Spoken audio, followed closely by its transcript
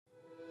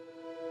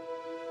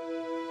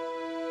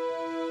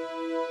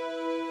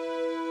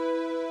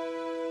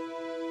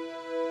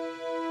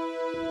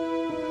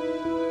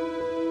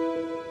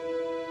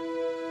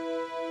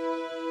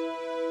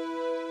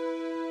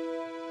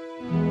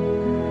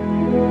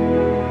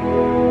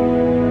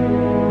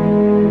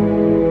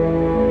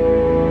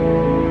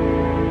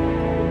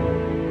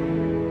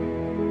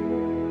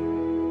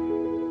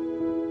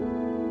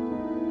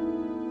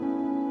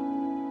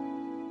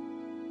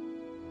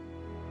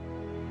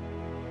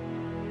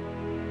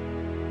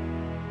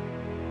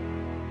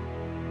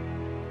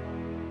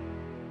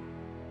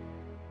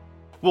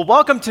Well,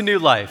 welcome to New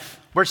Life.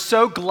 We're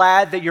so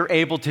glad that you're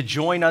able to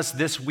join us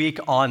this week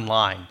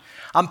online.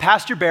 I'm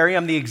Pastor Barry.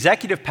 I'm the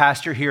executive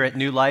pastor here at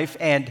New Life.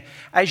 And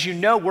as you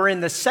know, we're in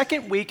the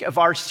second week of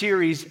our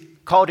series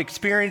called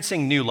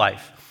Experiencing New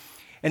Life.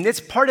 And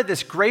it's part of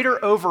this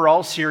greater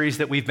overall series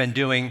that we've been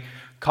doing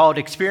called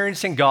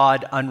Experiencing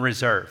God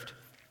Unreserved.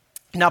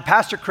 Now,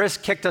 Pastor Chris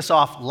kicked us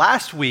off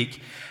last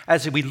week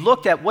as we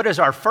looked at what is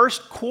our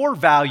first core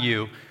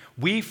value: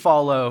 we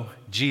follow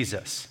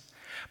Jesus.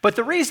 But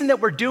the reason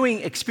that we're doing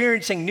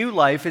Experiencing New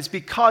Life is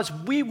because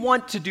we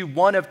want to do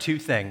one of two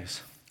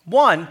things.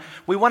 One,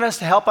 we want us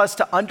to help us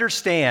to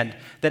understand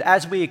that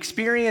as we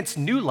experience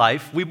new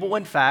life, we will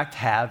in fact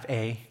have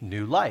a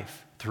new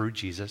life through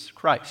Jesus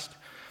Christ.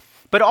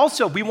 But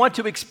also, we want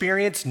to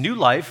experience New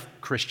Life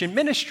Christian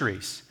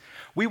Ministries.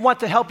 We want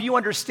to help you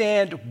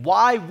understand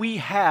why we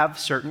have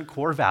certain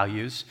core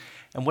values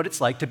and what it's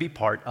like to be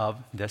part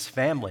of this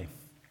family.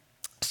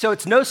 So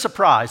it's no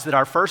surprise that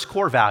our first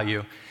core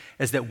value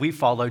is that we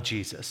follow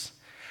Jesus.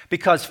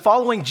 Because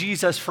following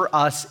Jesus for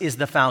us is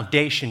the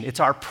foundation. It's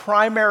our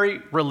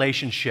primary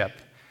relationship.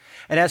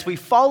 And as we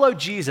follow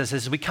Jesus,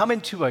 as we come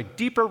into a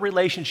deeper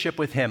relationship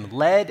with him,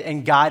 led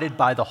and guided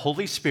by the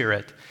Holy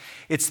Spirit,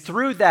 it's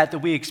through that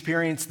we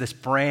experience this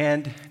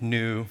brand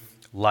new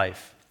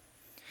life.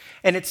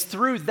 And it's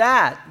through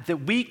that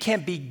we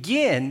can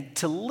begin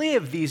to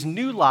live these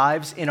new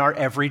lives in our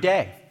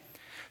everyday.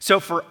 So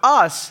for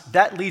us,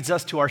 that leads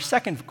us to our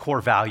second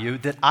core value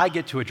that I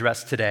get to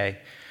address today,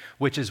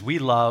 which is we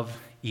love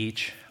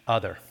each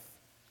other.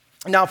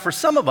 Now, for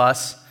some of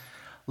us,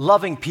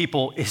 loving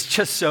people is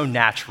just so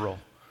natural,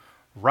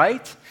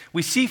 right?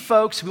 We see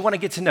folks, we want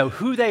to get to know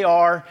who they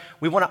are,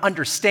 we want to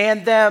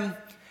understand them.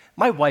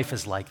 My wife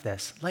is like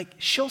this.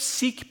 She'll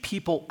seek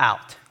people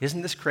out.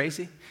 Isn't this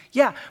crazy?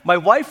 Yeah, my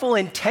wife will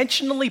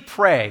intentionally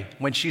pray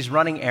when she's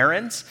running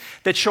errands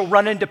that she'll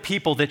run into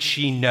people that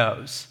she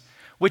knows,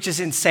 which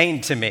is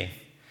insane to me.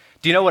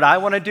 Do you know what I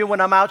want to do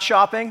when I'm out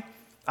shopping?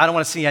 I don't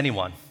want to see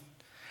anyone.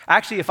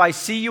 Actually, if I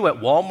see you at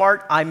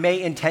Walmart, I may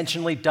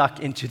intentionally duck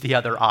into the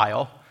other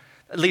aisle.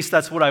 At least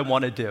that's what I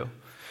want to do.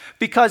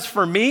 Because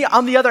for me,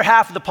 I'm the other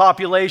half of the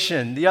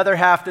population, the other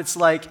half that's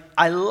like,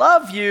 I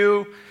love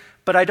you,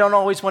 but I don't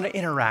always want to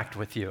interact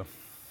with you.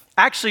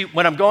 Actually,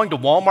 when I'm going to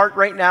Walmart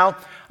right now,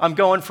 I'm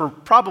going for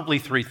probably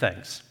three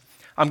things.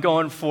 I'm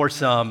going for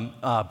some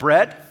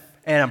bread,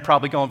 and I'm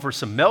probably going for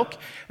some milk,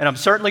 and I'm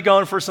certainly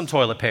going for some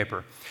toilet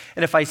paper.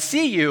 And if I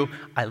see you,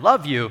 I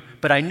love you,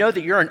 but I know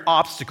that you're an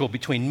obstacle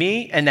between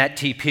me and that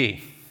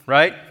TP,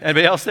 right?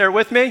 Anybody else there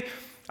with me?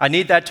 I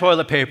need that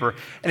toilet paper.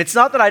 And it's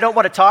not that I don't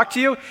want to talk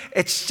to you,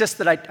 it's just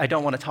that I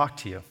don't want to talk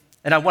to you.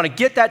 And I want to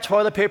get that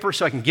toilet paper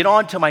so I can get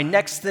on to my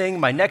next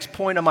thing, my next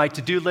point on my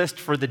to-do list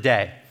for the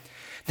day.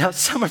 Now,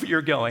 some of you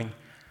are going,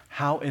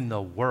 how in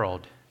the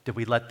world did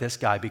we let this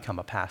guy become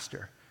a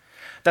pastor?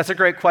 That's a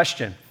great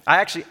question. I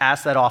actually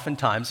ask that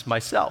oftentimes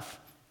myself.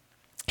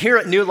 Here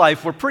at New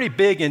Life, we're pretty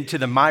big into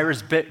the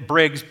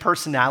Myers-Briggs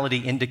Personality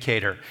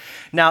Indicator.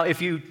 Now,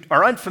 if you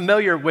are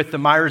unfamiliar with the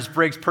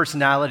Myers-Briggs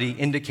Personality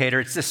Indicator,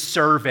 it's this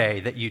survey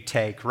that you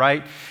take,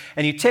 right?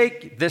 And you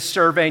take this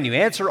survey and you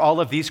answer all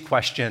of these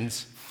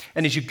questions.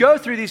 And as you go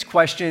through these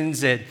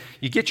questions,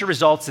 you get your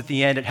results at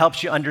the end. It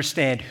helps you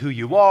understand who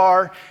you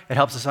are. It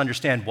helps us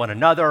understand one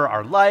another,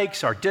 our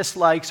likes, our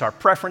dislikes, our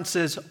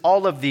preferences,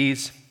 all of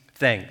these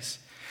things.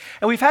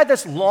 And we've had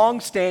this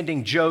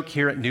long-standing joke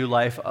here at New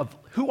Life of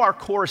who our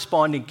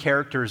corresponding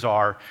characters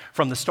are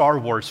from the Star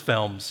Wars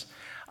films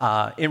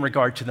in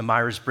regard to the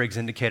Myers-Briggs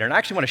Indicator. And I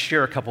actually want to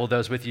share a couple of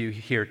those with you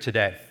here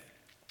today.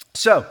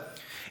 So,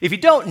 if you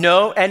don't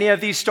know any of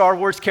these Star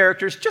Wars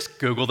characters, just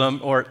Google them,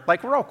 or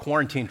we're all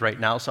quarantined right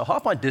now, so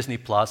hop on Disney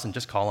Plus and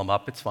just call them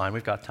up. It's fine,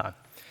 we've got time.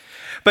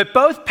 But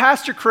both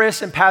Pastor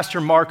Chris and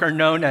Pastor Mark are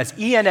known as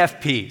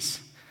ENFPs.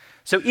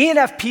 So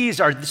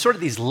ENFPs are sort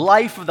of these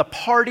life of the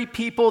party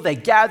people. They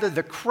gather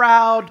the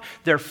crowd,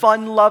 they're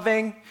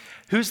fun-loving.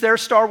 Who's their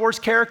Star Wars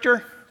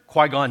character?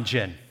 Qui-Gon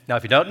Jinn. Now,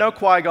 if you don't know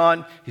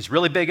Qui-Gon, he's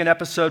really big in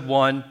episode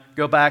 1.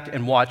 Go back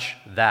and watch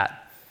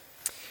that.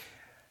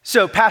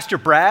 So Pastor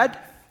Brad,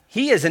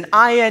 he is an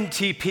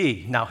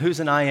INTP. Now, who's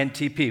an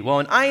INTP?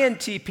 Well, an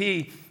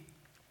INTP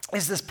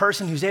is this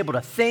person who's able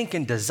to think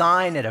and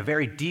design at a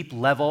very deep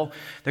level.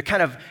 They're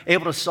kind of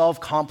able to solve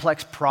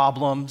complex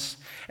problems.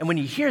 And when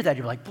you hear that,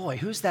 you're like, boy,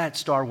 who's that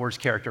Star Wars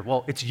character?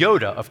 Well, it's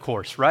Yoda, of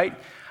course, right?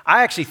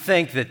 I actually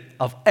think that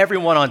of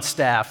everyone on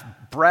staff,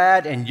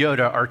 Brad and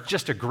Yoda are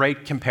just a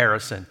great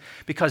comparison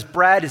because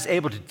Brad is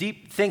able to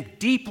think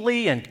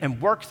deeply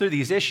and work through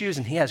these issues,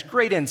 and he has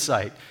great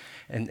insight.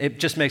 And it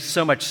just makes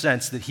so much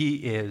sense that he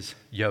is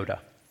Yoda.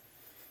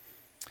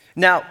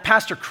 Now,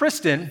 Pastor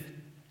Kristen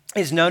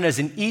is known as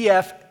an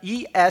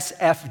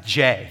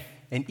ESFJ.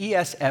 An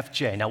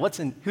ESFJ. Now,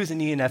 who's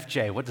an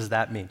ENFJ? What does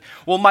that mean?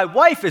 Well, my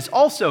wife is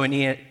also an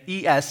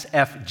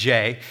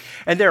ESFJ,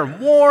 and they're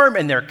warm,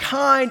 and they're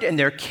kind, and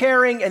they're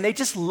caring, and they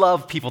just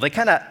love people. They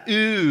kind of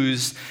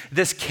ooze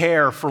this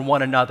care for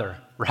one another,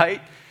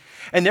 right?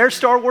 And their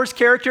Star Wars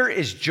character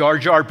is Jar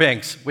Jar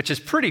Binks, which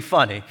is pretty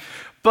funny.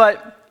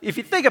 But if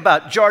you think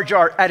about Jar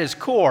Jar at his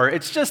core,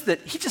 it's just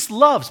that he just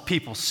loves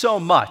people so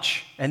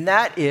much. And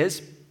that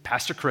is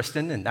Pastor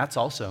Kristen, and that's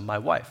also my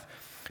wife.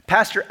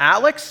 Pastor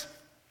Alex,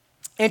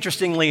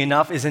 interestingly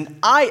enough, is an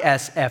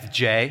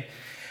ISFJ,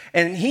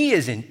 and he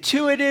is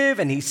intuitive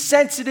and he's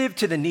sensitive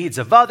to the needs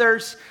of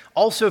others,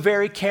 also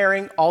very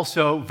caring,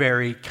 also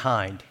very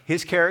kind.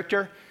 His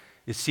character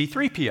is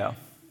C3PO.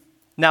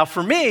 Now,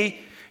 for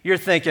me, you're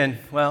thinking,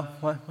 well,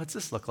 what's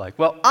this look like?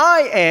 Well,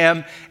 I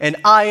am an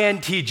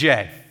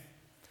INTJ.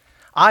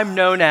 I'm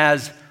known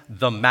as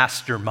the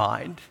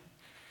mastermind.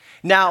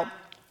 Now,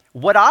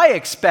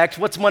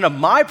 what's one of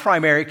my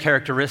primary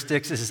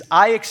characteristics is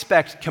I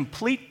expect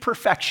complete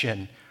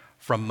perfection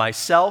from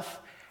myself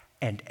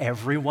and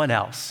everyone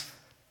else.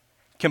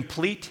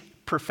 Complete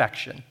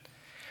perfection.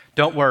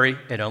 Don't worry,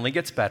 it only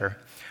gets better.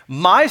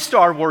 My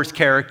Star Wars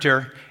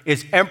character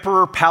is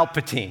Emperor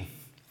Palpatine.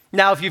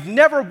 Now, if you've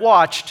never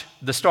watched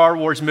the Star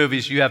Wars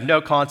movies, you have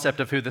no concept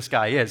of who this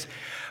guy is.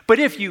 But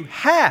if you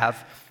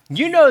have,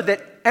 you know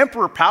that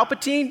Emperor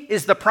Palpatine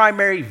is the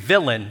primary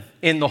villain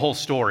in the whole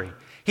story.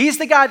 He's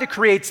the guy that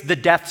creates the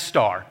Death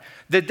Star.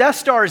 The Death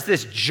Star is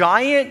this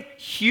giant,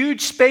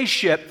 huge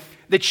spaceship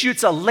that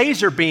shoots a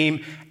laser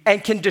beam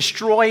and can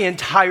destroy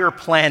entire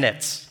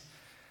planets.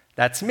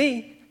 That's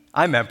me.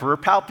 I'm Emperor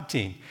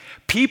Palpatine.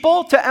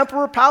 People to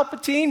Emperor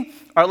Palpatine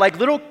are like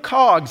little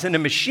cogs in a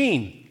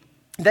machine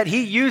that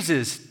he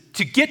uses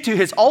to get to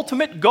his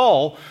ultimate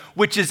goal,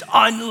 which is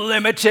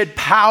unlimited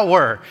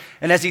power.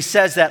 And as he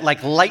says that,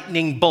 like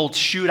lightning bolts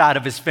shoot out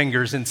of his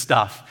fingers and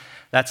stuff.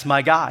 That's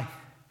my guy.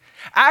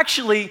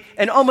 Actually,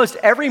 in almost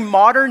every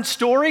modern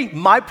story,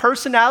 my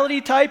personality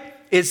type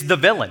is the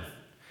villain.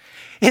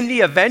 In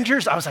the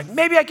Avengers, I was like,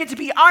 maybe I get to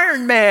be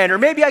Iron Man, or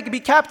maybe I could be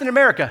Captain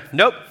America.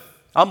 Nope,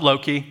 I'm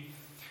Loki.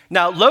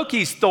 Now,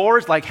 Loki's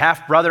Thor's like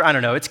half-brother. I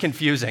don't know, it's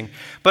confusing.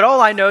 But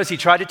all I know is he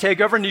tried to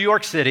take over New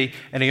York City,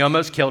 and he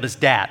almost killed his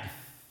dad.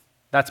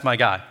 That's my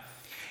guy.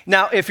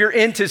 Now, if you're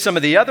into some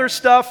of the other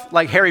stuff,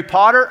 like Harry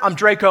Potter, I'm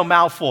Draco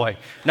Malfoy.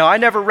 Now, I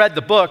never read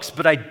the books,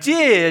 but I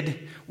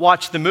did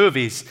watch the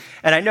movies,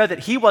 and I know that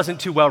he wasn't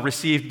too well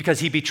received because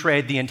he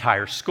betrayed the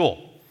entire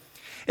school.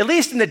 At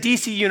least in the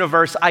DC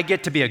universe, I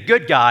get to be a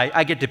good guy.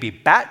 I get to be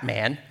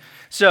Batman.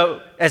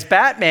 So as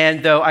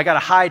Batman, though, I got to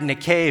hide in a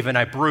cave and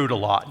I brood a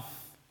lot.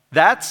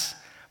 That's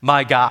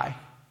my guy.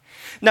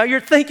 Now you're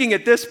thinking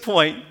at this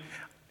point,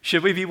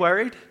 should we be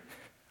worried?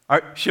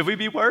 Should we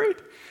be worried?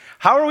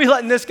 How are we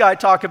letting this guy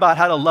talk about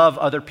how to love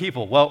other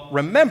people? Well,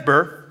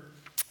 remember,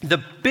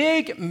 the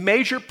big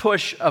major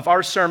push of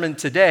our sermon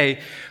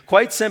today,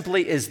 quite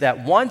simply, is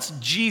that once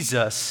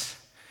Jesus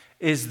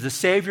is the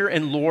Savior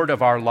and Lord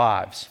of our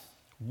lives,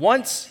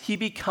 once he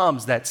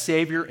becomes that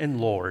Savior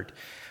and Lord,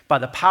 by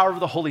the power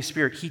of the Holy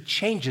Spirit, he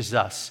changes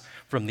us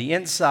from the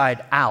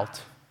inside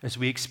out as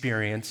we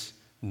experience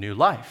new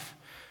life.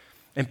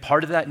 And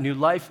part of that new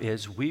life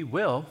is we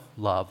will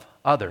love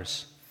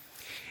others.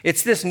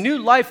 It's this new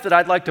life that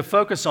I'd like to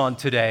focus on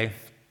today,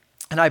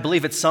 and I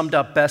believe it's summed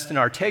up best in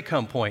our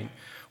take-home point,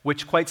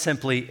 which quite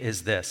simply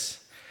is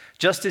this.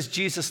 Just as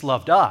Jesus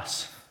loved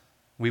us,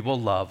 we will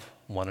love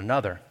one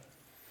another.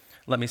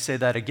 Let me say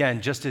that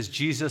again. Just as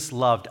Jesus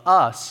loved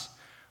us,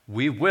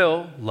 we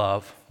will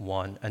love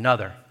one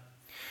another.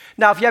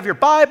 Now, if you have your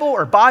Bible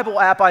or Bible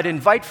app, I'd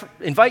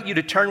invite you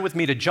to turn with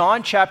me to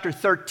John chapter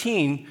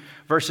 13,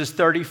 verses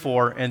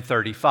 34 and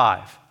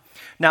 35.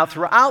 Now,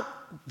 throughout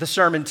the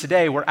sermon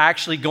today, we're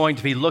actually going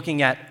to be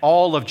looking at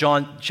all of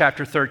John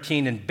chapter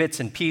 13 in bits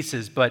and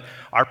pieces, but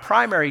our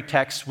primary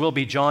text will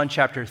be John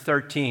chapter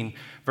 13,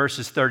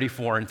 verses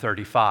 34 and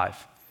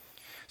 35.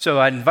 So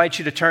I invite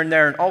you to turn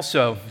there, and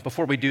also,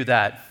 before we do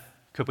that,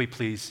 could we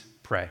please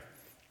pray?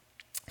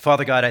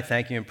 Father God, I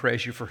thank you and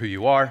praise you for who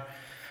you are.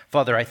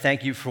 Father, I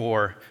thank you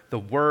for the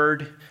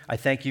word. I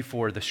thank you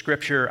for the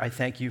scripture. I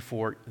thank you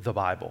for the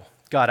Bible.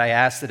 God, I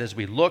ask that as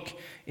we look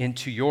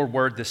into your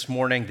word this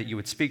morning, that you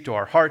would speak to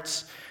our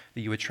hearts,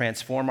 that you would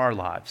transform our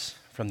lives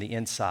from the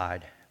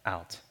inside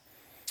out.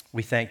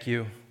 We thank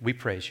you. We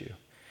praise you.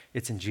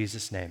 It's in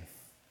Jesus' name.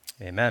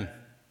 Amen.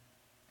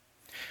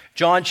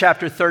 John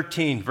chapter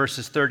 13,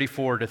 verses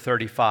 34 to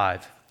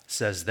 35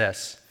 says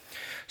this.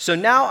 So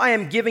now I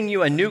am giving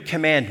you a new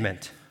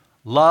commandment.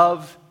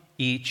 Love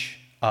each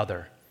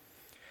other.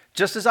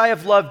 Just as I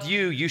have loved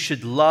you, you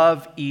should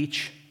love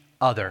each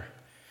other.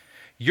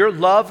 Your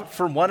love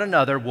for one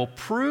another will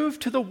prove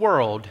to the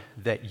world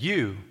that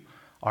you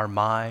are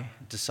my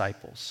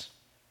disciples.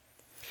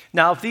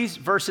 Now, if these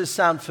verses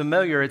sound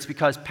familiar, it's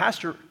because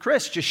Pastor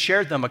Chris just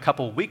shared them a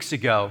couple weeks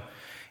ago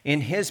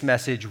in his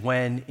message,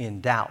 When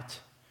in Doubt.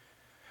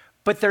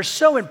 But they're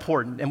so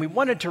important, and we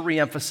wanted to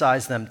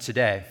reemphasize them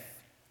today.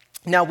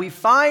 Now, we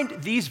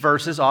find these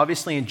verses,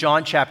 obviously, in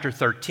John chapter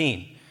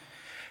 13.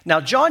 Now,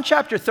 John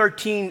chapter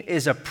 13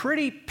 is a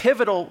pretty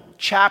pivotal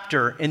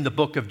chapter in the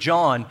book of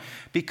John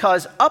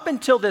because up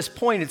until this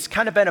point, it's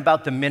kind of been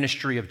about the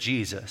ministry of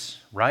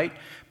Jesus, right?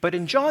 But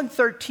in John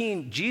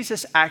 13,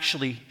 Jesus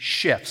actually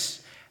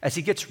shifts as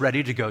he gets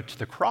ready to go to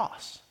the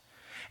cross.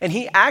 And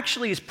he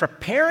actually is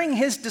preparing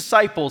his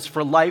disciples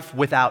for life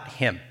without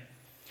him.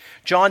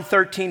 John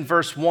 13,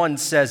 verse 1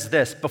 says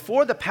this: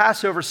 "Before the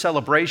Passover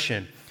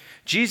celebration,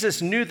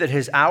 Jesus knew that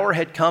his hour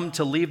had come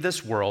to leave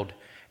this world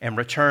and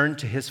return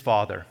to his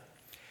Father.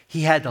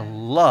 He had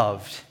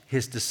loved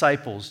his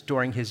disciples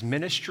during his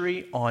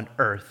ministry on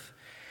earth,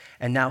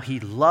 and now he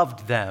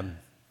loved them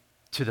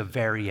to the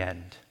very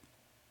end."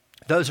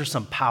 Those are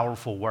some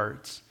powerful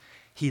words.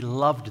 He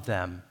loved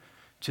them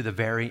to the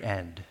very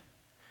end.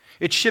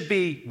 It should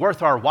be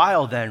worth our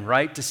while then,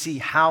 right, to see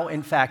how,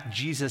 in fact,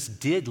 Jesus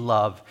did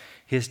love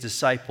his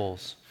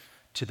disciples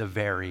to the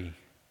very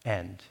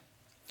end.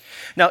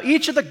 Now,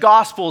 each of the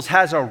Gospels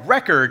has a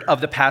record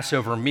of the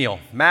Passover meal.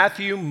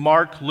 Matthew,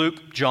 Mark,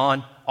 Luke,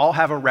 John all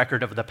have a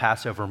record of the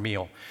Passover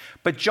meal.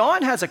 But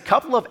John has a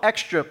couple of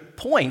extra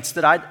points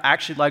that I'd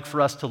actually like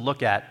for us to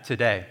look at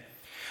today.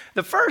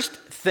 The first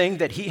thing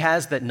that he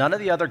has that none of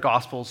the other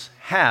Gospels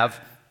have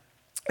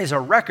is a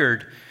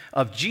record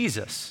of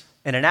Jesus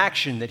and an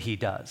action that he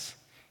does.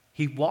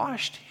 He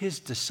washed his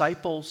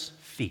disciples'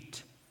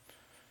 feet.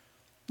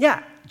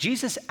 Yeah,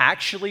 Jesus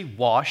actually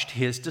washed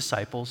his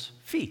disciples'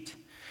 feet.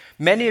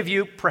 Many of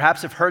you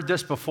perhaps have heard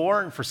this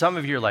before, and for some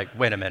of you, you're like,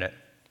 wait a minute,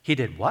 he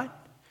did what?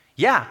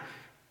 Yeah,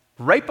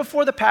 right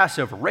before the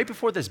Passover, right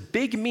before this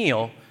big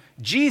meal,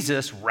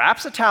 Jesus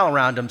wraps a towel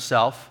around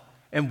himself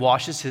and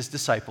washes his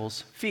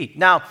disciples' feet.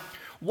 Now,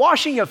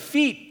 washing of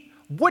feet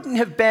wouldn't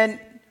have been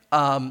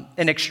an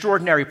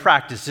extraordinary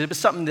practice. It was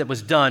something that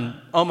was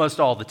done almost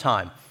all the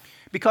time.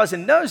 Because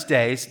in those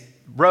days,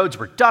 roads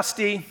were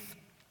dusty,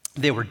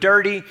 they were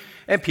dirty,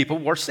 and people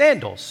wore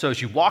sandals. So as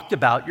you walked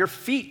about, your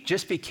feet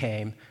just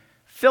became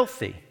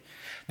filthy.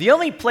 The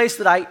only place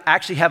that I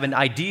actually have an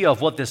idea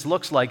of what this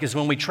looks like is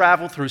when we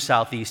travel through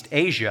Southeast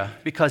Asia,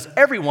 because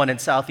everyone in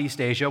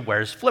Southeast Asia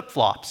wears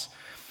flip-flops.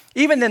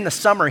 Even in the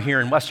summer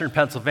here in Western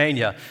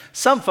Pennsylvania,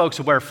 some folks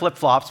will wear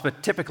flip-flops,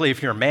 but typically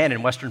if you're a man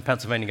in Western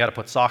Pennsylvania, you got to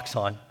put socks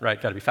on,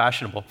 right? Got to be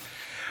fashionable.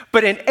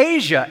 But in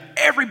Asia,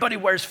 everybody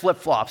wears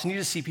flip-flops, and you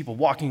just see people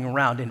walking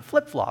around in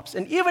flip-flops.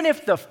 And even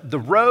if the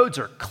roads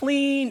are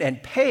clean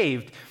and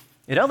paved,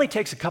 it only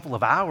takes a couple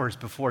of hours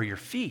before your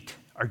feet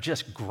are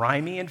just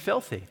grimy and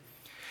filthy.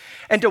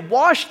 And to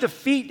wash the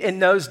feet in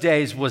those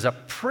days was a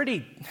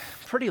pretty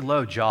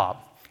low job.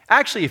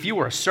 Actually, if you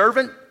were a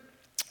servant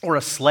or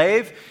a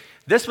slave,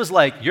 this was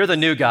like, you're the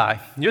new guy,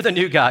 you're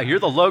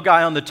the low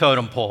guy on the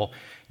totem pole.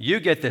 You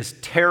get this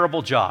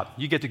terrible job.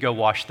 You get to go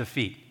wash the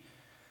feet.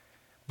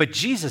 But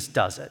Jesus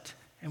does it.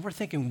 And we're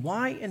thinking,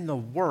 why in the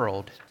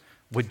world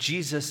would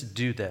Jesus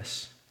do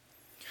this?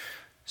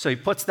 So he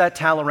puts that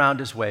towel around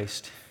his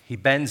waist. He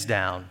bends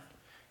down.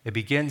 It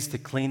begins to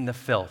clean the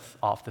filth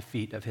off the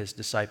feet of his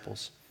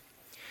disciples.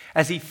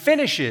 As he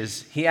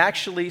finishes, he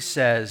actually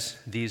says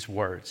these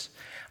words: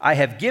 "I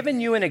have given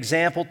you an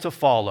example to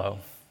follow.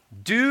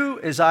 Do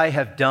as I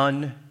have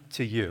done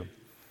to you."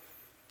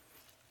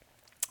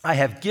 I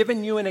have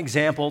given you an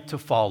example to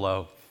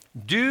follow.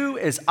 Do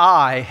as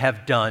I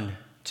have done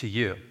to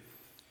you.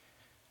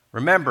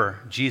 Remember,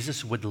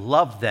 Jesus would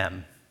love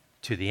them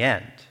to the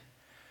end.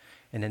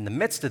 And in the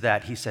midst of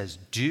that, he says,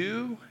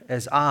 do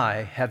as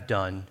I have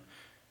done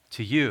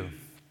to you.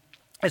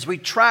 As we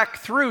track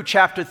through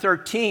chapter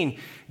 13,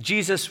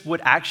 Jesus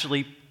would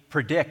actually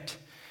predict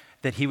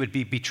that he would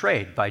be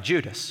betrayed by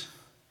Judas,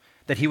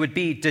 that he would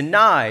be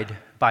denied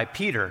by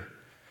Peter.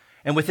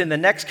 And within the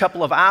next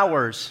couple of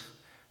hours,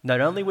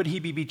 not only would he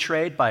be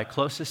betrayed by a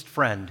close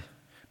friend,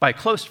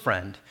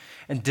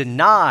 and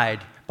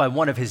denied by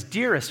one of his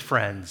dearest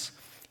friends,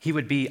 he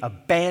would be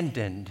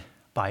abandoned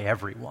by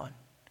everyone.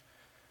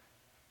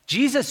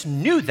 Jesus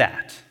knew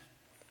that,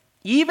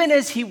 even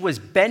as he was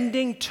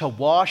bending to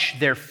wash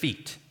their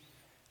feet.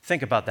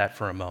 Think about that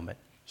for a moment.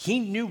 He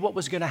knew what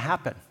was going to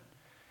happen,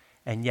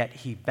 and yet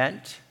he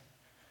bent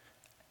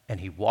and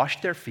he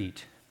washed their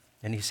feet,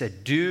 and he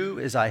said, do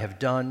as I have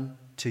done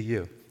to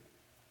you.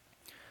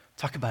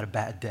 Talk about a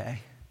bad day.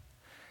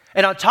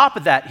 And on top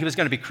of that, he was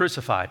going to be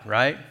crucified,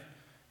 right?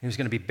 He was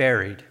going to be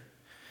buried.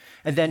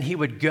 And then he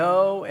would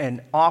go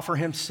and offer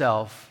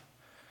himself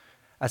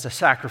as a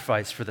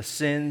sacrifice for the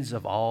sins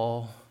of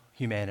all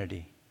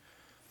humanity.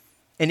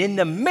 And in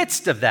the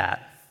midst of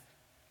that,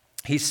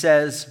 he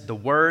says the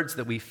words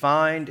that we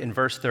find in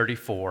verse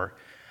 34,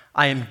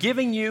 I am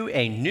giving you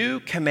a new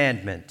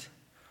commandment,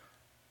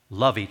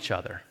 love each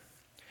other.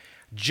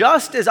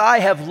 Just as I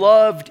have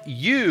loved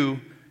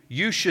you,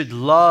 you should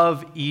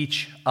love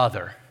each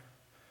other.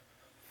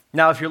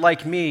 Now, if you're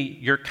like me,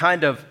 you're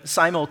kind of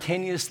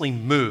simultaneously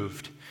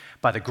moved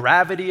by the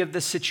gravity of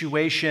the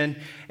situation,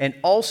 and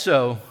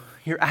also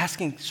you're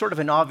asking sort of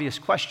an obvious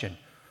question.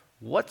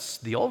 What's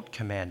the old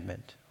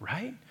commandment,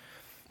 right?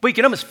 But you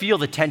can almost feel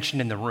the tension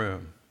in the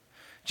room.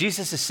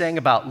 Jesus is saying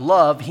about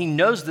love. He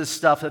knows this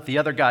stuff that the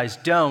other guys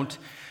don't.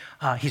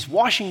 He's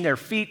washing their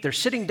feet. They're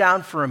sitting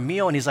down for a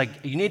meal, and he's like,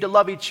 you need to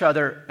love each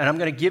other, and I'm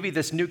going to give you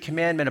this new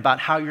commandment about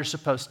how you're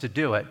supposed to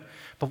do it.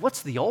 But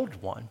what's the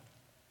old one?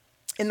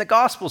 In the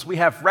Gospels, we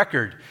have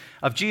record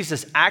of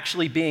Jesus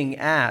actually being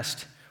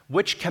asked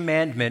which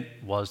commandment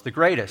was the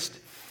greatest.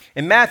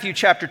 In Matthew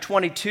chapter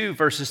 22,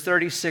 verses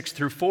 36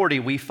 through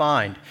 40, we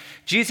find,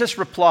 Jesus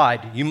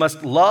replied, "You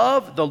must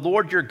love the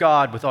Lord your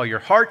God with all your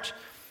heart,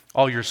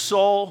 all your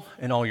soul,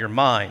 and all your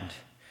mind.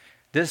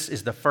 This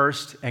is the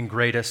first and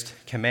greatest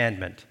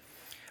commandment.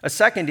 A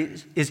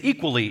second is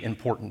equally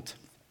important.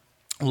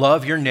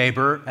 Love your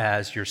neighbor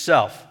as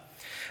yourself.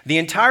 The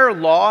entire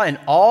law and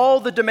all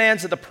the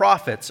demands of the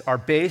prophets are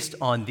based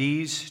on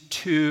these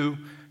two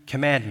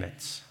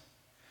commandments."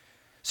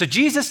 So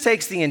Jesus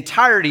takes the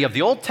entirety of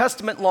the Old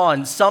Testament law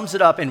and sums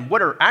it up in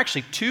what are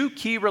actually two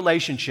key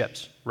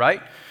relationships,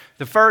 right?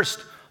 The first,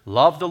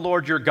 love the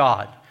Lord your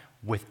God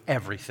with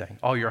everything,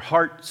 all your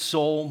heart,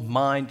 soul,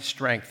 mind,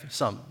 strength,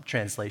 some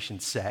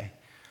translations say.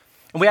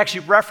 And we actually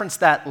referenced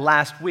that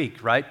last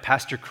week, right?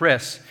 Pastor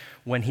Chris,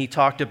 when he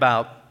talked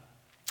about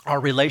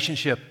our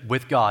relationship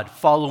with God,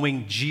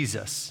 following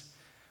Jesus.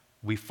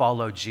 We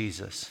follow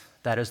Jesus.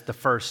 That is the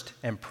first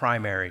and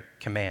primary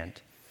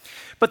command.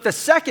 But the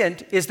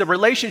second is the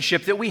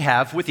relationship that we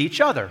have with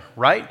each other,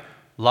 right?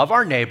 Love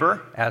our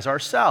neighbor as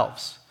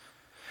ourselves.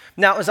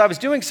 Now, as I was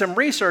doing some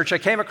research, I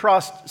came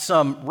across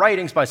some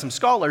writings by some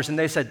scholars, and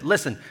they said,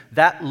 listen,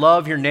 that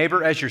love your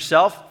neighbor as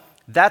yourself,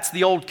 that's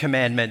the old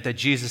commandment that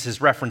Jesus is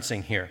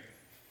referencing here.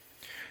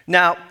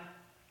 Now,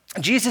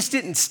 Jesus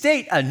didn't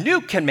state a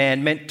new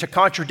commandment to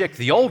contradict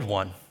the old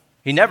one.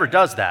 He never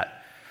does that.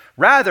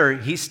 Rather,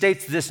 he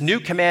states this new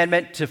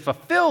commandment to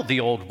fulfill the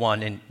old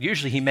one, and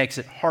usually he makes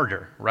it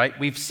harder, right?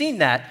 We've seen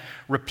that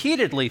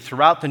repeatedly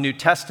throughout the New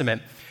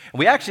Testament. And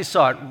we actually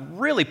saw it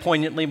really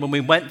poignantly when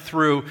we went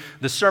through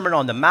the Sermon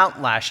on the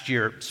Mount last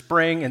year,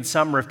 spring and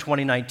summer of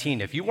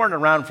 2019. If you weren't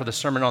around for the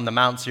Sermon on the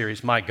Mount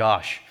series, my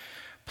gosh,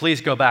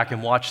 please go back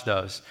and watch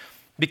those.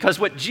 Because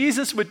what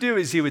Jesus would do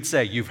is he would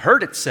say, "You've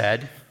heard it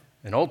said,"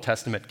 an Old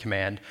Testament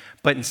command,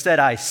 "but instead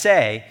I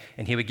say,"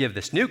 and he would give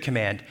this new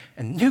command,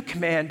 and the new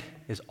command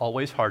is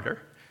always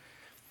harder.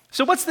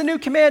 So what's the new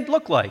command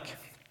look like?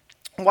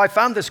 Well, I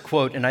found this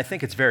quote, and I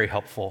think it's very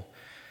helpful,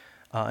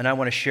 and I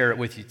want to share it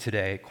with you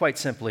today. Quite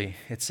simply,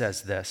 it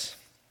says this: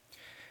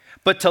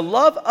 "But to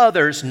love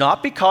others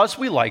not because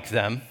we like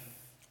them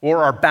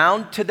or are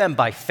bound to them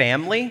by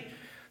family,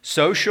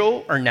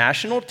 social, or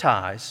national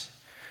ties,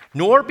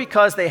 nor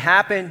because they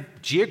happen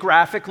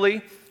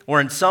geographically or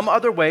in some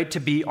other way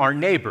to be our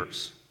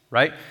neighbors,"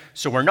 right?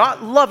 So we're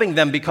not loving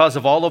them because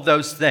of all of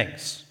those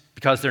things,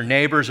 because they're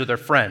neighbors or they're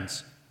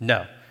friends.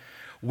 No.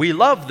 We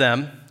love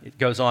them, it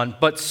goes on,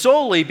 but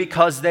solely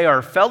because they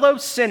are fellow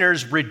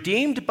sinners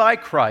redeemed by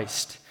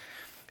Christ.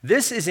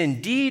 This is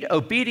indeed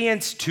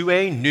obedience to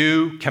a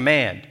new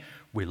command.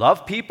 We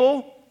love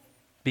people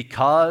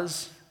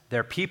because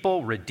they're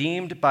people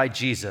redeemed by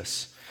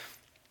Jesus.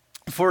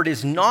 For it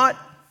is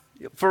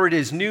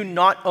new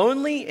not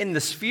only in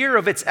the sphere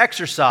of its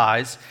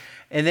exercise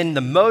and in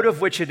the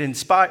motive which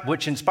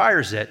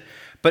inspires it,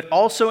 but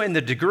also in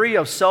the degree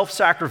of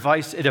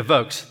self-sacrifice it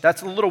evokes.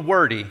 That's a little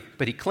wordy,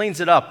 but he cleans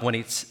it up when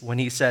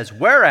he says,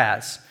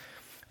 "Whereas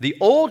the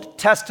Old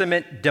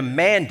Testament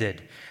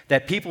demanded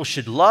that people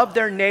should love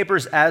their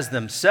neighbors as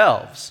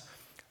themselves,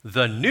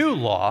 the new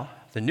law,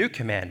 the new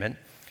commandment,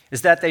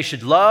 is that they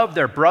should love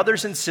their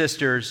brothers and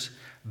sisters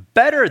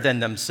better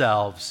than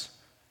themselves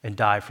and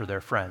die for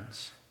their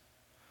friends."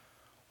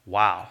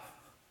 Wow.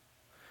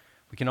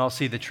 We can all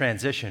see the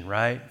transition,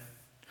 right?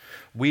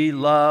 We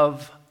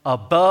love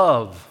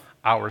above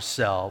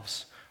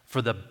ourselves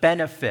for the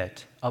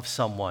benefit of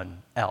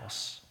someone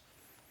else.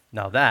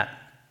 Now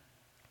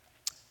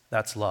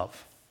that's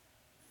love.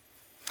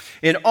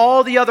 In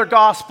all the other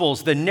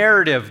Gospels, the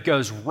narrative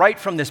goes right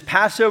from this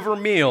Passover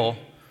meal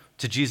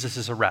to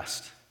Jesus'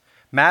 arrest.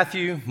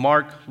 Matthew,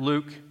 Mark,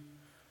 Luke,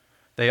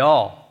 they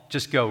all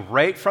just go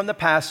right from the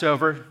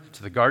Passover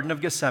to the Garden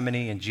of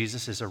Gethsemane, and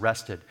Jesus is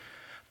arrested.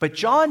 But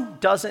John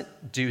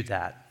doesn't do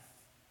that.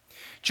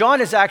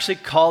 John is actually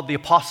called the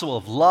apostle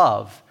of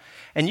love,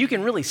 and you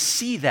can really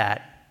see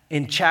that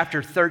in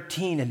chapter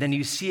 13, and then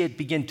you see it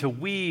begin to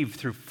weave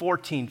through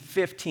 14,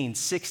 15,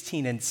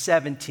 16, and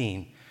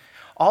 17.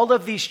 All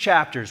of these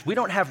chapters, we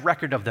don't have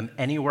record of them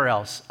anywhere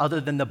else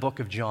other than the book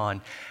of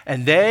John,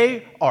 and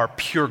they are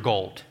pure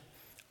gold.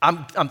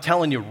 I'm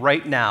telling you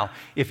right now,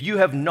 if you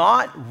have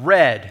not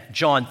read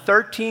John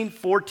 13,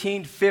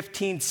 14,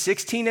 15,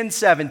 16, and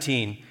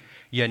 17,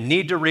 you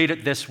need to read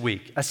it this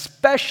week,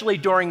 especially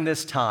during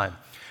this time.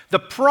 The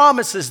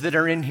promises that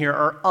are in here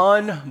are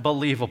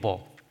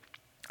unbelievable.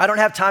 I don't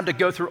have time to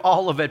go through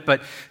all of it,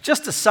 but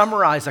just to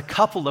summarize a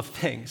couple of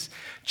things.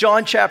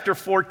 John chapter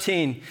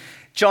 14,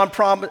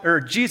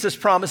 Jesus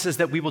promises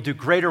that we will do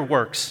greater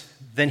works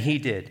than he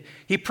did.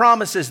 He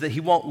promises that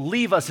he won't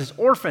leave us as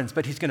orphans,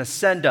 but he's going to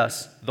send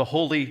us the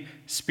Holy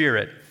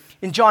Spirit.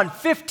 In John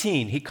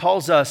 15, he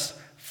calls us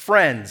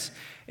friends.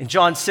 In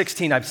John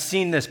 16, I've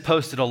seen this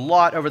posted a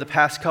lot over the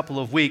past couple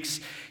of weeks.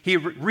 He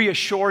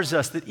reassures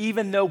us that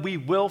even though we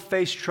will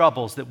face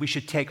troubles, that we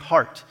should take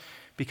heart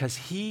because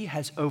he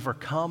has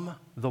overcome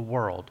the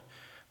world.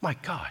 My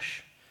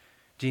gosh,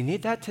 do you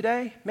need that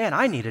today? Man,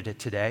 I needed it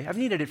today. I've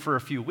needed it for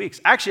a few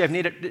weeks. Actually, I've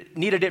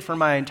needed it for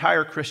my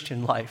entire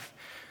Christian life.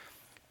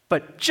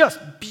 but just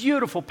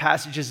beautiful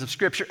passages of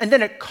Scripture. And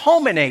then it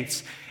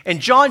culminates in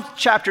John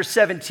chapter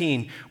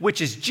 17, which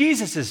is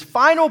Jesus'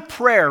 final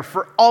prayer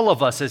for all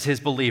of us as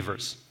his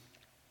believers.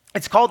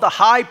 It's called the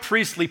high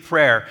priestly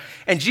prayer,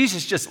 and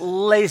Jesus just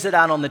lays it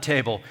out on the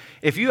table.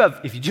 If you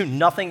do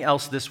nothing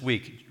else this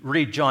week,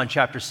 read John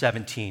chapter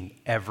 17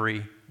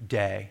 every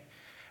day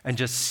and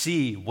just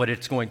see what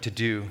it's going to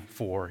do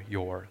for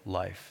your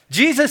life.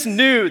 Jesus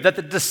knew that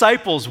the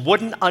disciples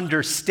wouldn't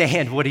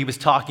understand what he was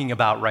talking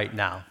about right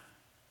now.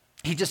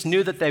 He just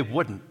knew that they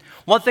wouldn't.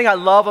 One thing I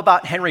love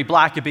about Henry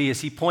Blackaby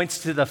is he points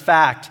to the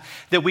fact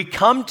that we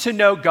come to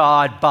know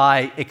God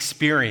by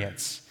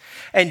experience.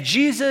 And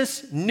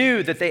Jesus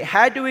knew that they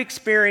had to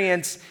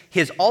experience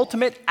his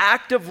ultimate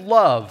act of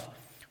love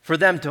for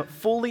them to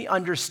fully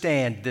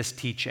understand this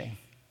teaching.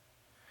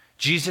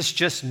 Jesus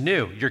just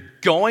knew you're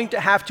going to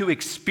have to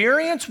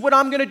experience what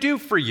I'm going to do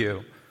for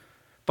you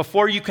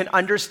before you can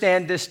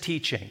understand this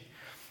teaching.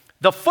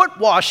 The foot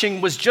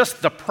washing was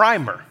just the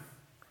primer.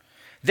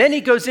 Then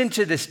he goes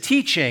into this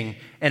teaching,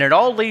 and it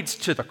all leads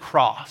to the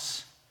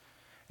cross.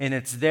 And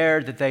it's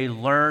there that they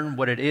learn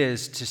what it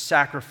is to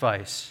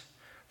sacrifice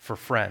for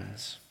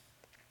friends.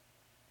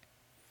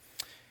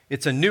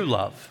 It's a new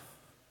love.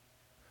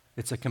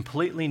 It's a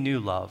completely new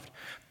love,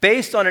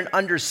 based on an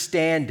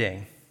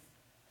understanding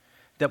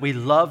that we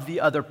love the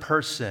other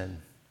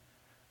person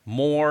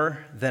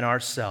more than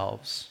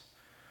ourselves,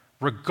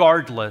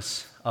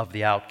 regardless of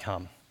the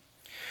outcome.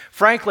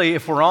 Frankly,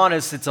 if we're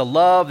honest, it's a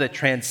love that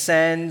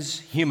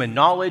transcends human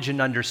knowledge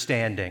and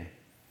understanding.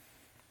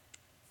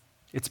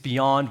 It's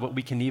beyond what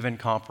we can even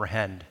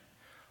comprehend.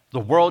 The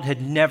world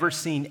had never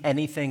seen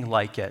anything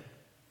like it.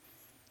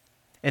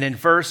 And in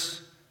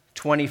verse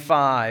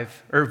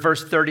 35,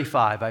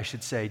 I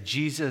should say,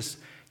 Jesus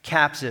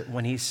caps it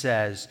when he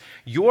says,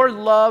 "Your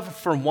love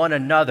for one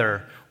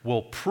another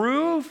will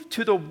prove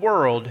to the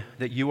world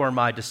that you are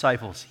my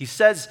disciples." He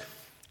says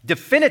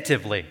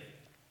definitively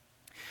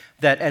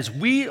that as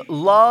we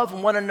love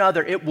one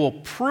another, it will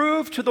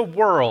prove to the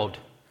world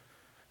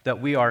that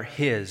we are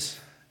his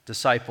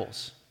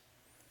disciples.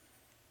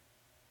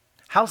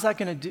 How's that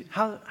going to do?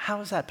 How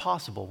is that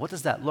possible? What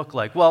does that look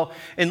like? Well,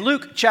 in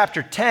Luke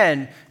chapter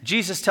 10,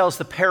 Jesus tells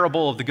the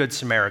parable of the Good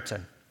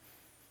Samaritan.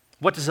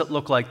 What does it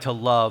look like to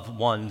love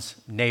one's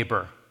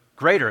neighbor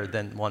greater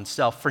than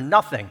oneself for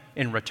nothing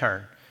in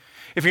return?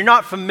 If you're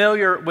not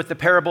familiar with the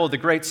parable of the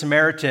Great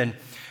Samaritan,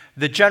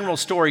 the general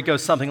story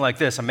goes something like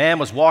this. A man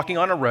was walking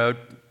on a road,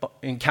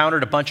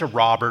 encountered a bunch of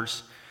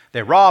robbers.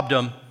 They robbed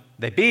him,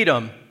 they beat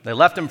him, they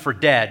left him for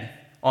dead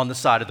on the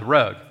side of the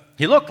road.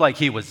 He looked like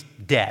he was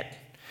dead.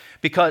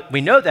 Because we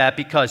know that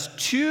because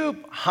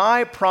two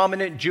high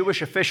prominent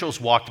Jewish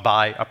officials walked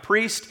by, a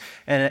priest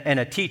and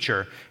a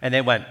teacher, and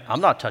they went,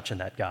 "I'm not touching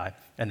that guy,"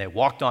 and they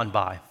walked on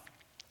by.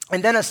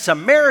 And then a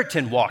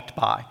Samaritan walked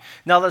by.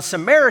 Now the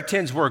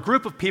Samaritans were a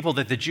group of people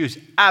that the Jews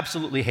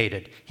absolutely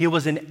hated. He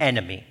was an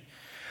enemy.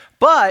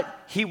 But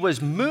he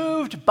was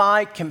moved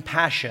by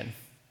compassion,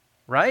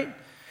 right?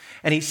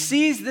 And he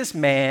sees this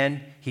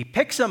man, he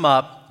picks him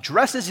up,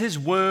 dresses his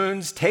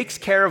wounds, takes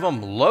care of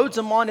him, loads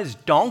him on his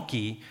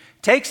donkey,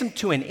 takes him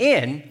to an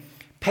inn,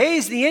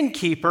 pays the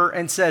innkeeper,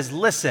 and says,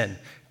 "Listen,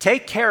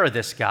 take care of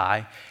this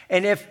guy,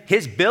 and if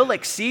his bill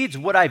exceeds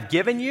what I've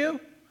given you,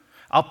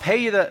 I'll pay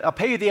you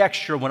the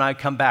extra when I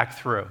come back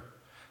through."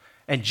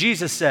 And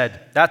Jesus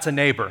said, "That's a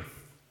neighbor.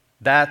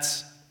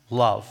 That's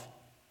love."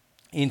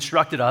 He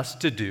instructed us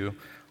to do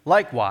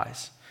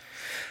likewise.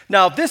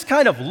 Now, if this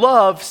kind of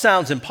love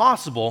sounds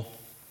impossible,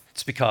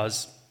 it's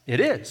because it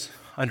is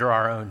under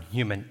our own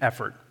human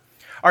effort.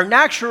 Our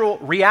natural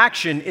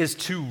reaction is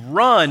to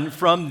run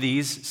from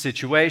these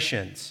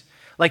situations.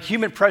 Like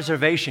human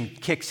preservation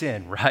kicks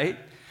in, right?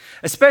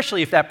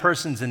 Especially if that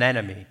person's an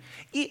enemy.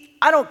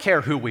 I don't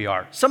care who we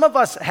are. Some of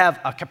us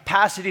have a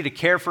capacity to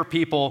care for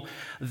people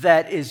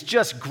that is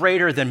just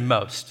greater than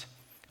most.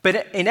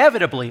 But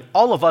inevitably,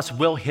 all of us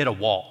will hit a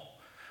wall.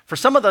 For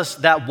some of us,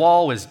 that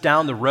wall is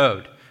down the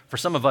road. For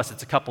some of us,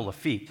 it's a couple of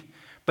feet.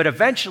 But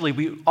eventually,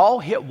 we all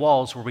hit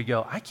walls where we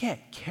go, "I can't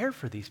care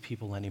for these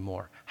people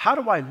anymore. How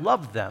do I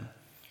love them?"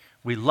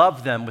 We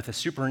love them with a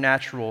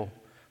supernatural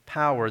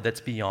power that's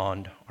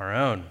beyond our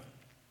own.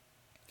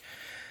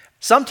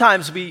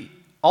 Sometimes we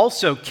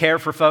also care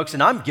for folks,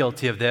 and I'm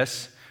guilty of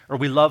this, or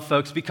we love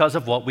folks because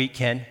of what we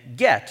can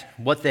get,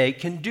 what they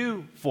can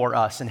do for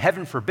us. And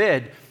heaven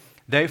forbid,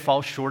 they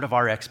fall short of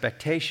our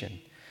expectation.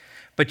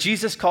 But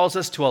Jesus calls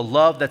us to a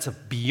love that's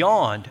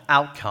beyond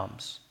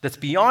outcomes, that's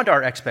beyond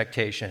our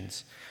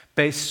expectations,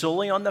 based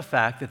solely on the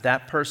fact that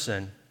that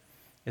person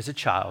is a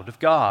child of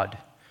God.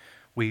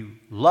 We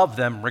love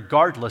them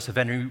regardless of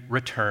any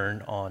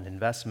return on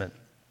investment.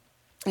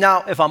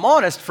 Now, if I'm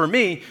honest, for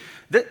me,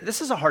 this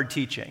is a hard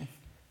teaching.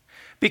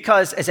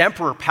 Because as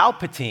Emperor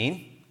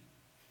Palpatine,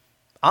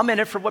 I'm in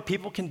it for what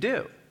people can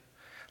do.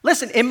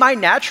 Listen, in my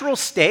natural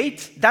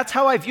state, that's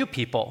how I view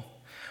people.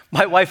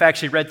 My wife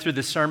actually read through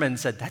the sermon and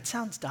said, "That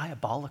sounds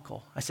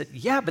diabolical." I said,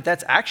 "Yeah, but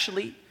that's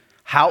actually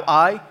how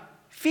I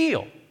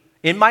feel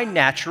in my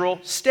natural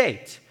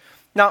state."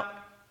 Now,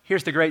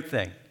 here's the great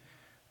thing.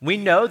 We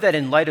know that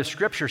in light of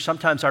Scripture,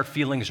 sometimes our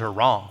feelings are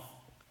wrong,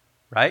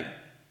 right?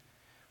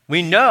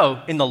 We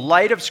know in the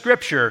light of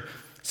Scripture,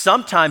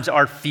 sometimes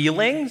our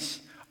feelings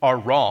are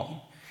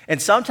wrong.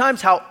 And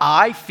sometimes how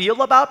I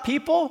feel about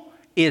people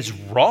is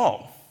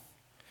wrong.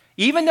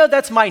 Even though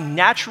that's my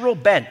natural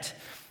bent,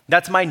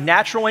 that's my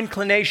natural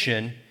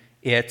inclination,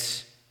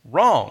 it's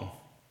wrong.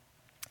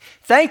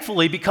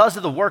 Thankfully, because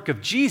of the work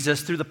of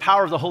Jesus through the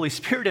power of the Holy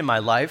Spirit in my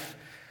life,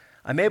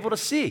 I'm able to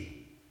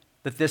see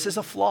that this is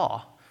a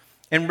flaw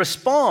and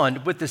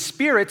respond with the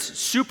Spirit's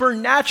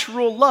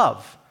supernatural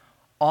love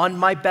on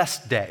my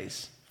best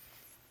days.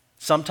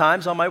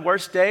 Sometimes on my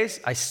worst days,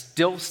 I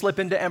still slip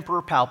into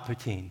Emperor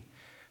Palpatine,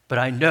 but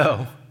I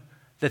know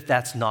that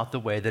that's not the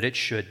way that it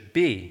should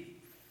be.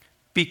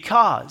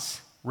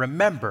 Because,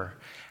 remember,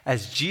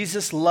 as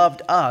Jesus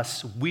loved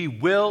us, we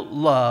will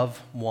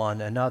love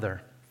one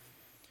another.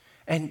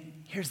 And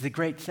here's the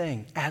great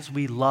thing. As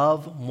we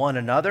love one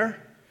another,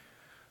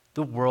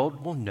 the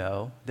world will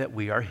know that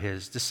we are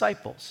his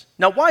disciples.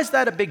 Now, why is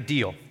that a big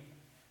deal?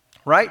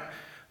 Right?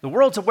 The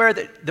world's aware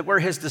that we're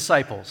his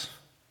disciples.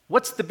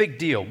 What's the big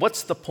deal?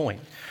 What's the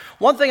point?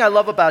 One thing I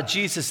love about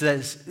Jesus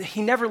is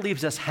he never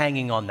leaves us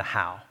hanging on the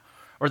how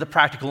or the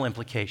practical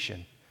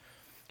implication.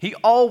 He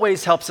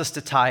always helps us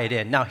to tie it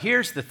in. Now,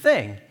 here's the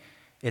thing.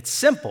 It's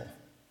simple,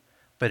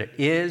 but it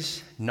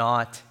is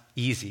not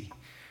easy.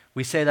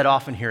 We say that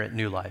often here at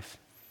New Life.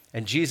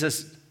 And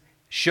Jesus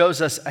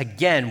shows us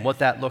again what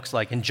that looks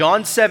like. In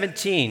John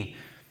 17,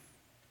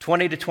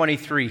 20 to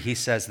 23, he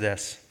says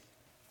this,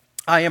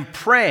 I am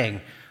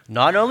praying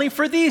not only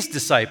for these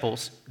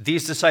disciples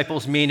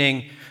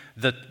meaning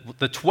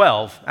the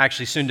 12,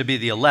 actually soon to be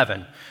the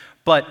 11,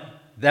 but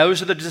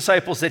those are the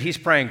disciples that he's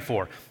praying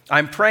for.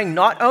 I'm praying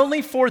not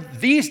only for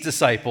these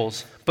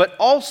disciples, but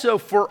also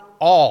for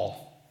all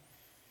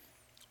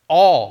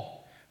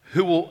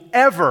who will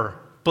ever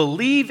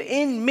believe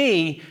in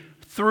me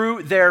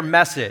through their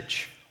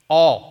message.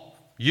 All.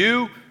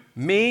 You,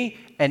 me,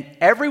 and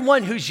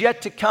everyone who's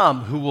yet to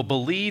come who will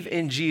believe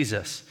in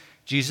Jesus.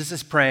 Jesus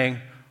is praying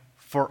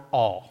for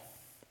all.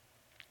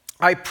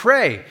 I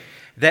pray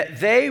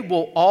that they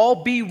will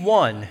all be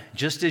one,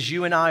 just as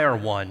you and I are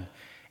one,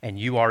 and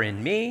you are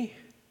in me,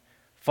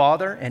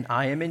 Father, and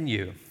I am in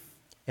you.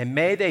 And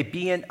may they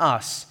be in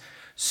us.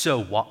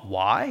 So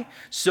why?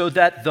 So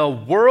that the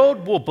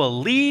world will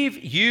believe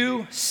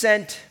you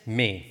sent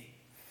me.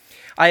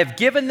 I have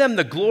given them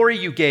the glory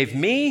you gave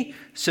me,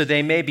 so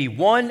they may be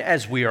one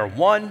as we are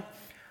one.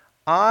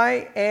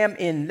 I am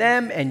in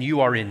them and you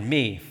are in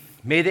me.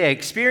 May they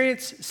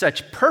experience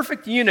such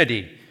perfect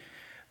unity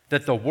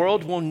that the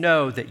world will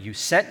know that you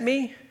sent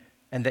me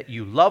and that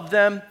you love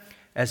them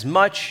as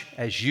much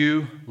as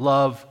you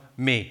love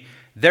me.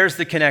 There's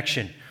the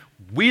connection.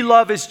 We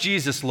love as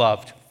Jesus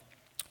loved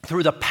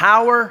through the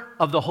power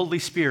of the Holy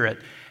Spirit.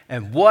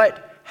 And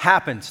what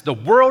happens? The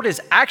world is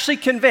actually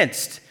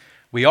convinced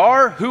we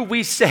are who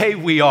we say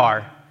we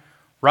are,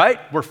 right?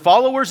 We're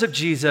followers of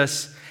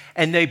Jesus,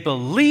 and they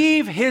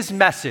believe his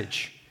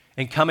message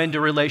and come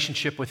into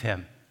relationship with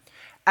him.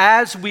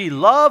 As we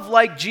love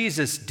like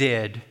Jesus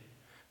did,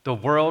 the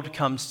world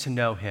comes to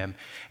know him.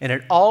 And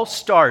it all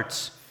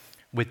starts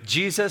with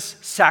Jesus'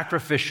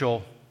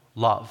 sacrificial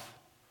love.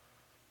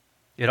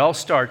 It all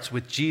starts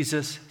with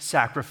Jesus'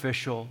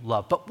 sacrificial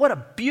love. But what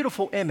a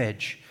beautiful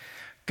image.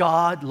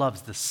 God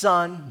loves the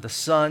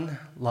Son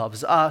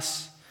loves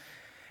us,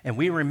 and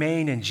we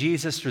remain in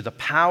Jesus through the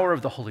power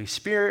of the Holy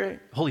Spirit.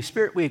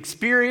 We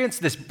experience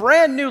this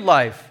brand new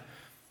life,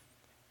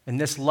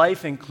 and this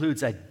life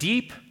includes a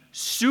deep,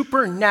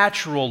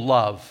 supernatural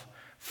love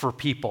for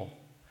people.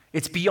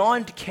 It's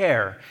beyond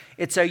care.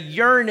 It's a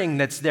yearning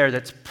that's there,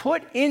 that's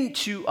put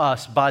into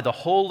us by the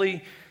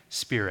Holy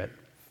Spirit.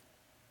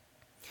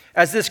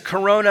 As this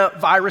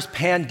coronavirus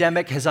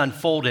pandemic has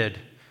unfolded,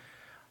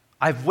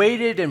 I've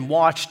waited and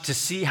watched to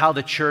see how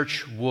the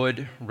church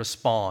would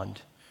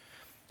respond.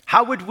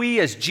 How would we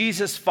as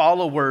Jesus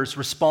followers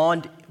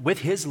respond with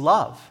his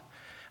love?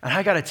 And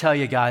I got to tell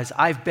you guys,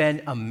 I've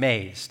been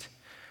amazed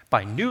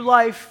by New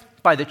Life,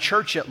 by the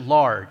church at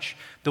large,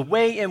 the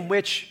way in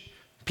which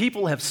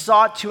people have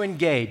sought to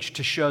engage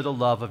to show the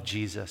love of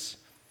Jesus.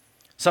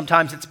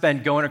 Sometimes it's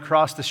been going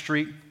across the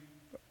street,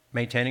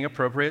 maintaining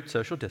appropriate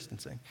social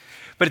distancing,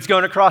 but it's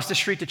going across the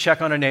street to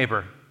check on a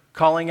neighbor,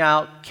 calling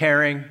out,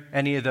 caring,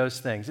 any of those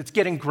things. It's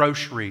getting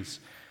groceries.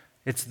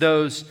 It's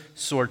those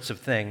sorts of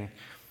things.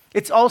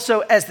 It's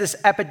also, as this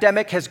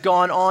epidemic has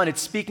gone on,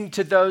 it's speaking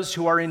to those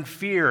who are in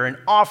fear and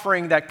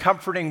offering that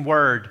comforting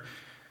word,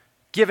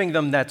 giving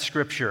them that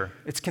scripture.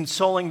 It's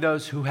consoling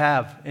those who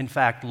have, in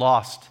fact,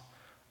 lost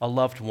a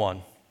loved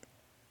one.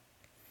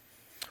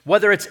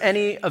 Whether it's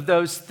any of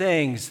those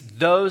things,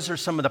 those are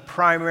some of the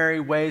primary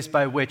ways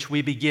by which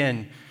we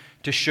begin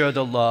to show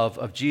the love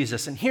of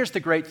Jesus. And here's the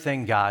great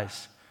thing,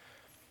 guys.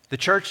 The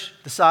church,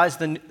 the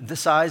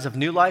size of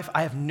New Life,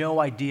 I have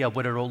no idea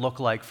what it will look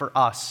like for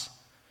us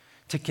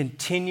to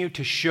continue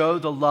to show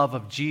the love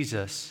of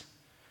Jesus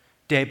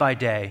day by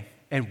day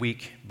and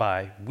week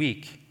by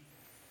week.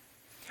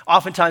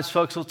 Oftentimes,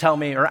 folks will tell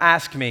me or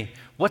ask me,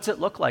 what's it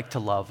look like to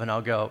love? And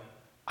I'll go,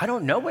 I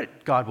don't know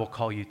what God will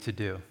call you to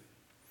do.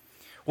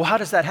 Well, how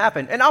does that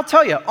happen? And I'll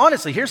tell you,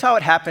 honestly, here's how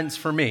it happens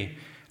for me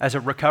as a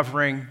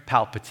recovering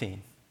Palpatine.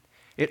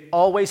 It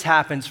always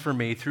happens for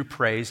me through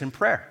praise and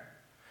prayer.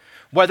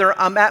 Whether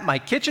I'm at my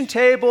kitchen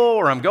table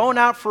or I'm going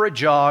out for a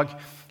jog,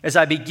 as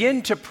I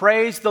begin to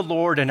praise the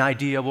Lord, an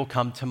idea will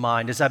come to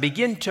mind. As I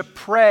begin to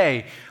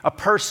pray, a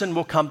person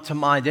will come to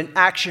mind, an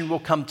action will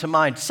come to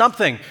mind,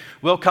 something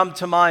will come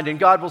to mind, and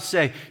God will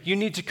say, you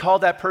need to call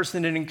that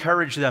person and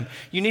encourage them.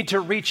 You need to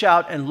reach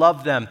out and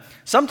love them.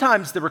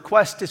 Sometimes the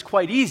request is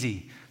quite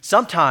easy.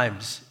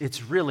 Sometimes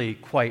it's really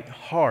quite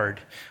hard.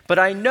 But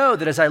I know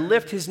that as I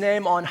lift his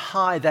name on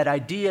high, that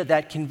idea,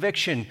 that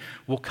conviction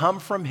will come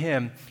from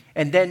him,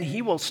 and then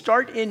he will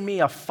start in me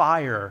a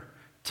fire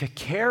to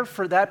care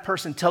for that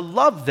person, to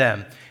love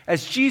them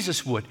as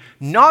Jesus would,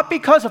 not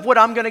because of what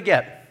I'm going to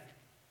get,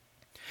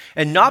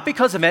 and not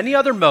because of any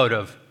other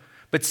motive,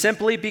 but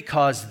simply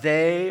because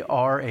they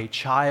are a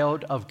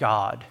child of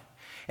God.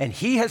 And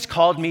he has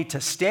called me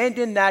to stand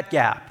in that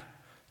gap,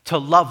 to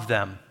love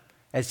them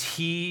as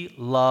he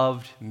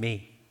loved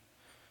me.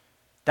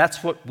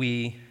 That's what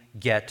we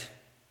get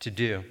to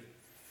do.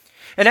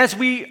 And as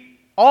we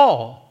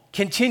all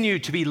continue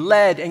to be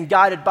led and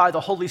guided by the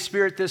Holy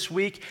Spirit this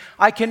week,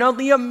 I can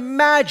only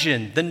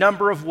imagine the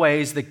number of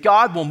ways that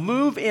God will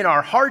move in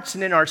our hearts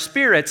and in our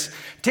spirits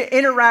to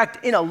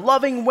interact in a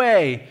loving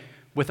way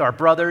with our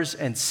brothers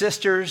and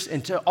sisters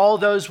and to all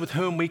those with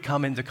whom we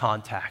come into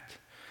contact.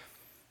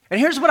 And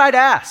here's what I'd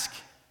ask.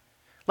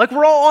 Like,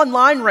 we're all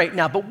online right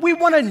now, but we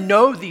want to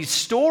know these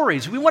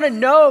stories. We want to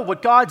know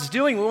what God's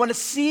doing. We want to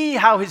see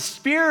how his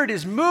Spirit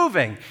is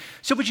moving.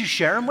 So would you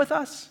share them with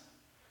us?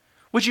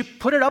 Would you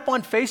put it up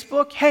on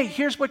Facebook? Hey,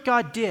 here's what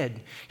God did.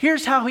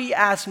 Here's how he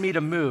asked me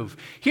to move.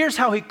 Here's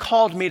how he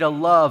called me to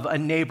love a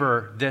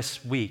neighbor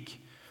this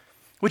week.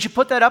 Would you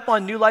put that up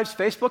on New Life's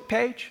Facebook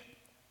page?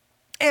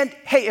 And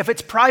hey, if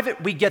it's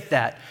private, we get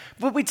that.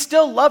 But we'd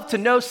still love to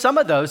know some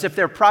of those. If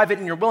they're private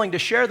and you're willing to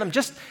share them,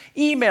 just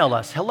email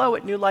us,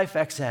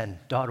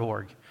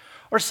 hello@newlifexn.org.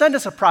 Or send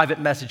us a private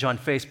message on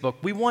Facebook.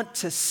 We want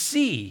to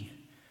see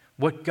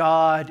what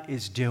God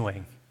is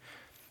doing.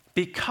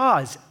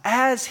 Because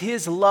as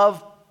his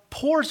love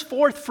pours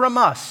forth from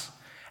us,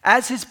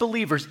 as his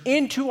believers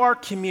into our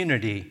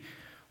community,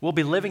 we'll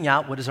be living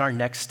out what is our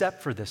next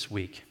step for this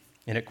week.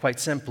 And it quite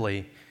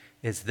simply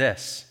is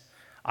this: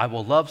 I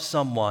will love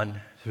someone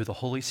through the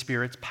Holy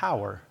Spirit's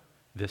power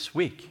this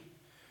week.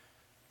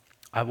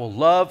 I will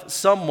love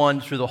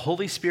someone through the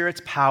Holy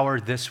Spirit's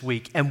power this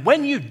week. And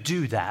when you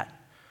do that,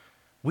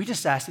 we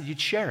just ask that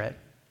you'd share it.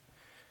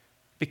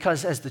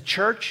 Because as the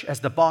church, as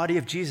the body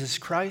of Jesus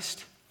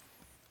Christ,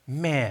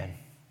 man,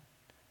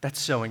 that's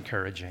so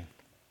encouraging.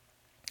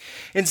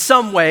 In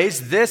some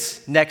ways,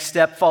 this next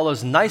step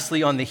follows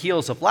nicely on the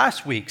heels of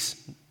last week's,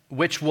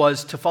 which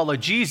was to follow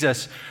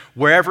Jesus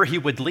wherever he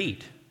would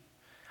lead.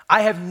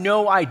 I have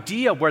no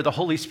idea where the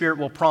Holy Spirit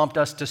will prompt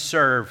us to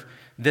serve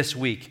this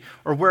week,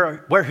 or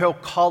where he'll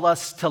call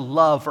us to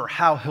love, or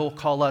how he'll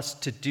call us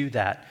to do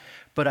that.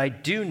 But I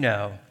do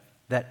know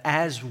that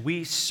as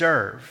we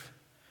serve,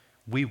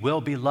 we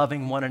will be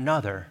loving one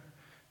another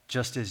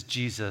just as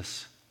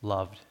Jesus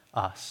loved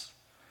us.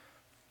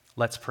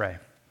 Let's pray.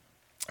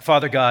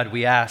 Father God,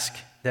 we ask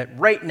that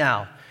right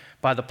now,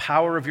 by the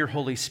power of your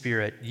Holy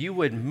Spirit, you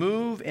would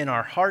move in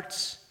our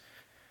hearts.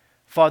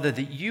 Father,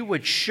 that you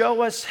would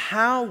show us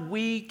how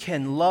we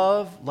can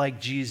love like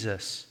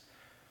Jesus.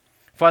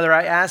 Father,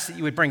 I ask that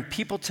you would bring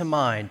people to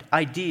mind,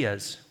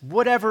 ideas,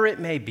 whatever it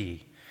may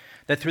be,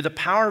 that through the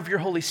power of your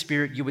Holy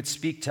Spirit, you would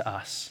speak to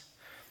us,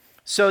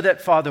 so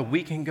that, Father,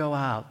 we can go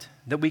out,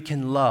 that we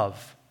can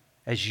love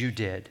as you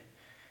did.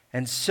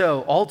 And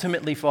so,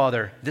 ultimately,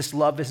 Father, this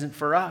love isn't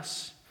for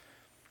us.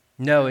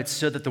 No, it's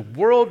so that the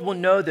world will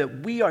know that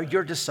we are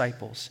your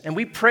disciples. And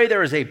we pray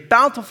there is a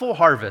bountiful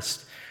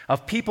harvest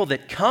of people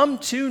that come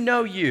to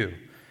know you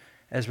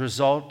as a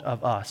result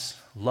of us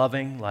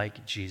loving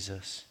like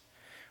Jesus.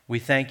 We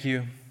thank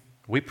you.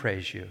 We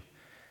praise you.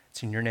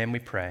 It's in your name we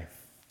pray.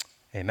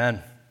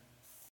 Amen.